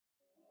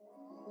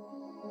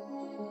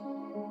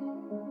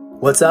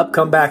What's up,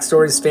 Comeback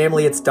Stories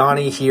family? It's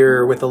Donnie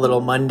here with a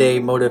little Monday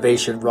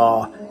Motivation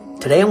Raw.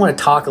 Today I want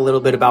to talk a little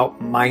bit about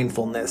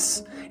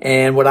mindfulness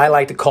and what I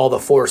like to call the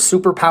 4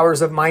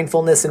 superpowers of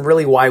mindfulness and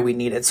really why we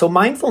need it. So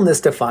mindfulness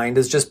defined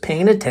is just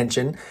paying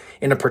attention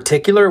in a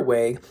particular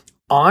way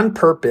on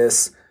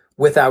purpose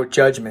without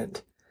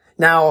judgment.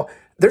 Now,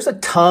 there's a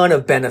ton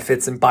of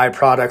benefits and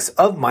byproducts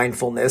of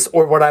mindfulness,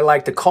 or what I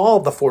like to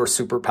call the 4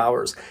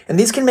 superpowers. And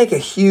these can make a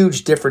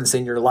huge difference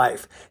in your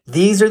life.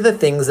 These are the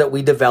things that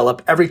we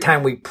develop every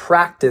time we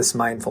practice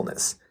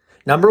mindfulness.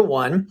 Number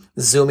 1,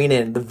 zooming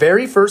in. The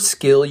very first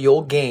skill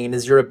you'll gain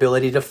is your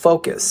ability to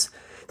focus.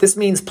 This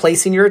means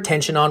placing your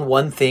attention on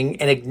one thing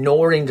and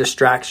ignoring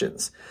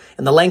distractions.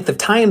 And the length of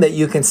time that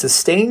you can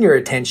sustain your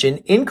attention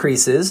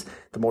increases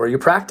the more you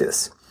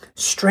practice.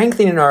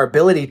 Strengthening our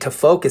ability to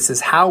focus is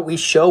how we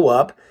show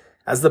up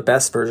as the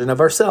best version of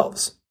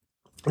ourselves.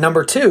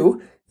 Number 2,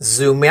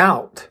 zoom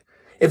out.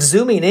 If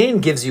zooming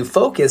in gives you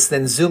focus,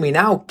 then zooming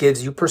out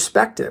gives you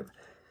perspective.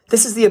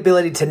 This is the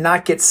ability to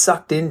not get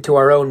sucked into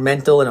our own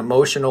mental and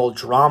emotional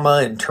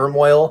drama and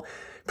turmoil.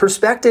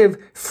 Perspective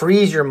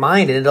frees your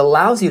mind and it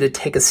allows you to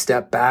take a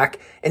step back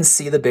and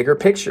see the bigger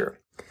picture.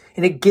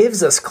 And it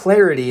gives us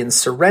clarity and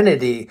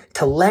serenity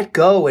to let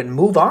go and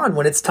move on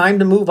when it's time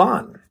to move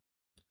on.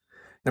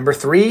 Number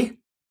 3,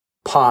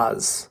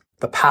 pause.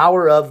 The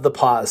power of the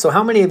pause. So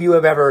how many of you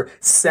have ever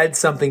said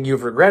something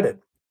you've regretted?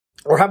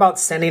 Or how about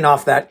sending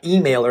off that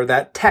email or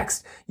that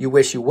text you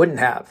wish you wouldn't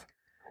have?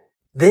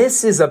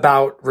 This is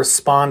about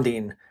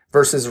responding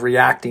versus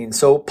reacting.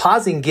 So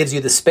pausing gives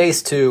you the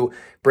space to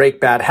break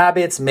bad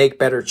habits, make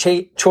better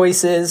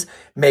choices,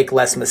 make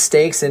less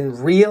mistakes, and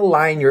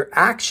realign your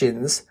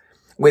actions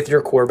with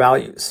your core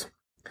values.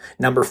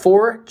 Number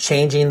 4,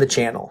 changing the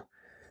channel.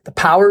 The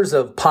powers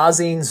of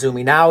pausing,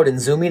 zooming out, and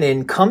zooming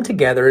in come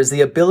together as the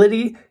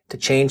ability to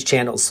change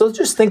channels. So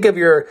just think of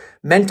your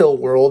mental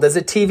world as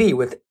a TV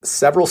with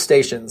several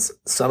stations.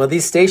 Some of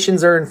these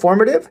stations are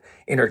informative,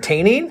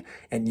 entertaining,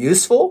 and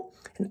useful,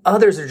 and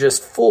others are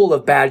just full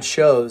of bad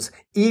shows,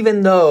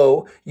 even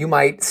though you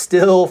might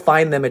still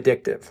find them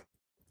addictive.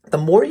 The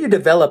more you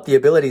develop the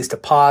abilities to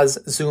pause,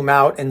 zoom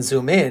out, and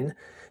zoom in,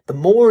 the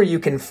more you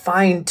can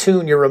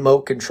fine-tune your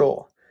remote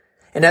control.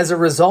 And as a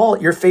result,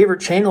 your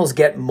favorite channels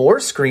get more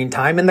screen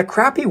time and the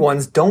crappy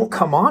ones don't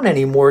come on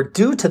anymore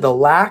due to the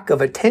lack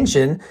of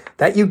attention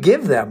that you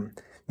give them.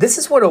 This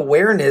is what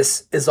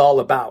awareness is all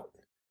about.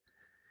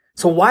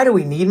 So why do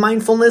we need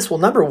mindfulness? Well,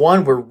 number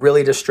 1, we're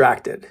really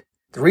distracted.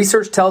 The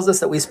research tells us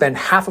that we spend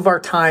half of our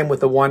time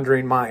with a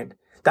wandering mind.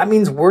 That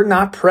means we're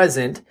not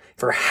present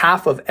for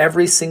half of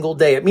every single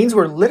day. It means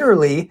we're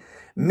literally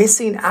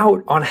missing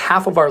out on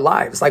half of our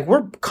lives. Like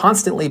we're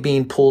constantly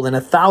being pulled in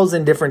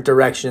 1,000 different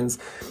directions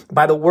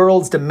by the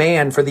world's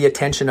demand for the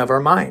attention of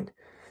our mind.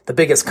 The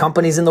biggest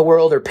companies in the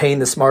world are paying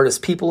the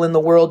smartest people in the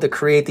world to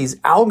create these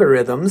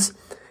algorithms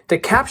to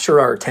capture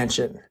our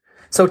attention.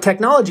 So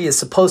technology is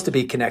supposed to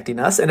be connecting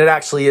us, and it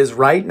actually is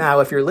right now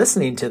if you're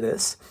listening to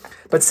this.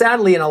 But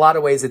sadly, in a lot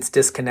of ways, it's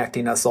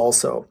disconnecting us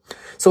also.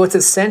 So it's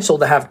essential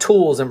to have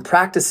tools and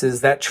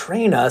practices that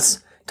train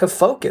us to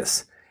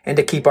focus and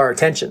to keep our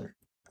attention.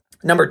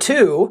 Number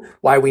 2,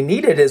 why we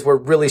need it is we're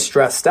really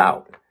stressed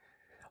out.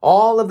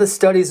 All of the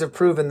studies have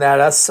proven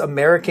that us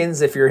Americans,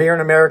 if you're here in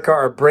America,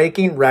 are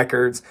breaking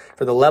records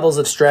for the levels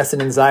of stress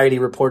and anxiety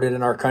reported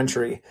in our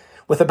country.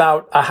 With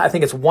about, I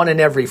think it's 1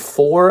 in every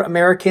 4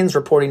 Americans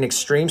reporting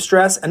extreme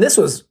stress. And this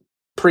was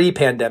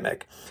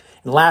pre-pandemic.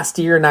 And last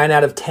year, 9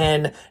 out of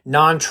 10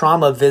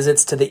 non-trauma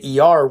visits to the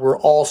ER were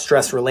all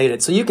stress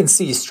related. So you can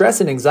see stress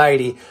and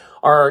anxiety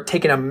are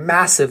taking a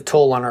massive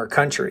toll on our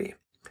country.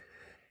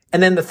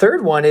 And then the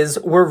third one is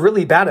we're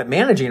really bad at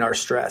managing our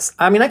stress.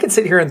 I mean, I could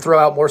sit here and throw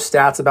out more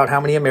stats about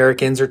how many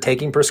Americans are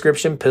taking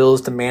prescription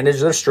pills to manage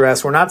their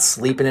stress. We're not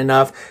sleeping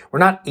enough. We're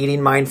not eating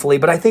mindfully.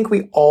 But I think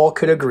we all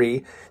could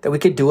agree that we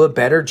could do a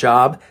better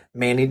job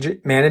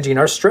managing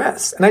our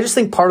stress. And I just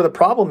think part of the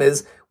problem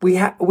is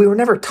we were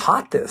never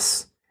taught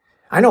this.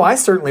 I know I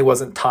certainly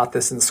wasn't taught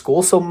this in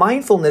school. So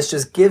mindfulness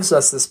just gives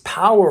us this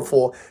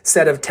powerful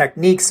set of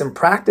techniques and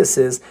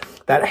practices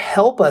that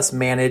help us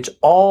manage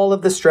all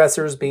of the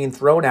stressors being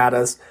thrown at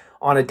us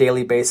on a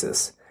daily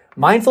basis.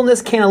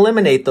 Mindfulness can't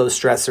eliminate those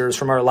stressors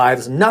from our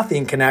lives.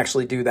 Nothing can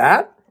actually do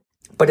that,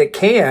 but it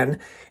can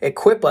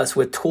equip us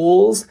with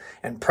tools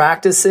and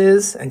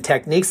practices and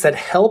techniques that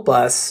help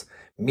us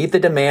meet the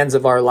demands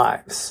of our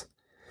lives.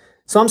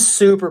 So I'm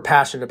super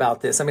passionate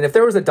about this. I mean, if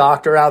there was a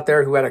doctor out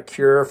there who had a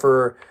cure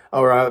for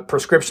or a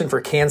prescription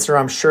for cancer,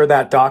 I'm sure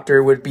that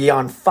doctor would be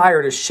on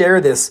fire to share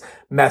this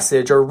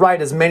message or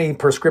write as many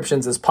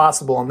prescriptions as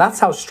possible. And that's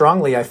how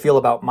strongly I feel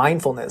about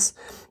mindfulness.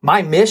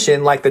 My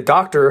mission, like the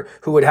doctor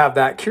who would have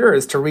that cure,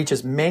 is to reach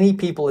as many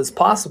people as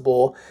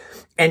possible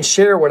and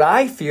share what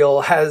I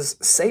feel has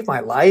saved my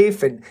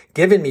life and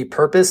given me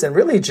purpose and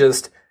really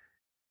just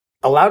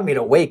allowed me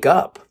to wake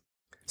up.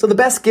 So the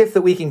best gift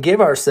that we can give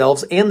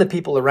ourselves and the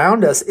people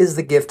around us is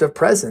the gift of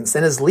presence.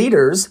 And as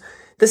leaders,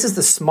 this is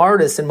the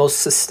smartest and most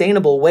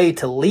sustainable way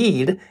to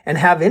lead and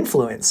have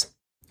influence.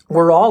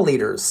 We're all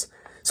leaders.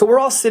 So we're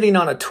all sitting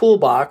on a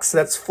toolbox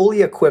that's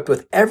fully equipped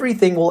with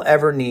everything we'll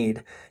ever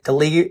need to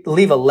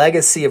leave a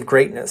legacy of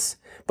greatness.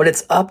 But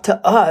it's up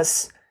to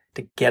us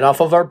to get off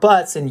of our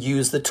butts and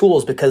use the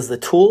tools, because the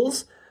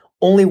tools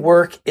only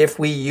work if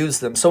we use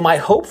them. So my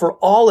hope for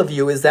all of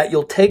you is that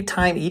you'll take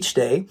time each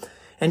day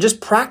and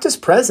just practice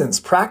presence,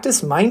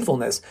 practice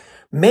mindfulness,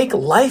 make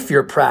life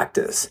your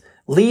practice,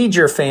 lead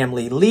your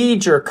family,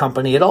 lead your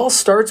company. It all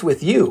starts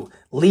with you.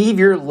 Leave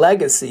your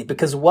legacy,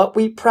 because what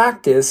we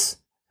practice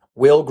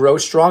will grow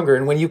stronger.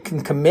 And when you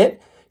can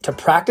commit to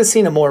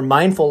practicing a more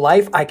mindful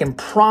life, I can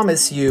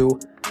promise you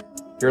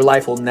your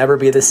life will never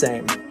be the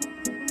same.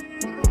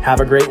 Have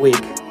a great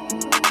week.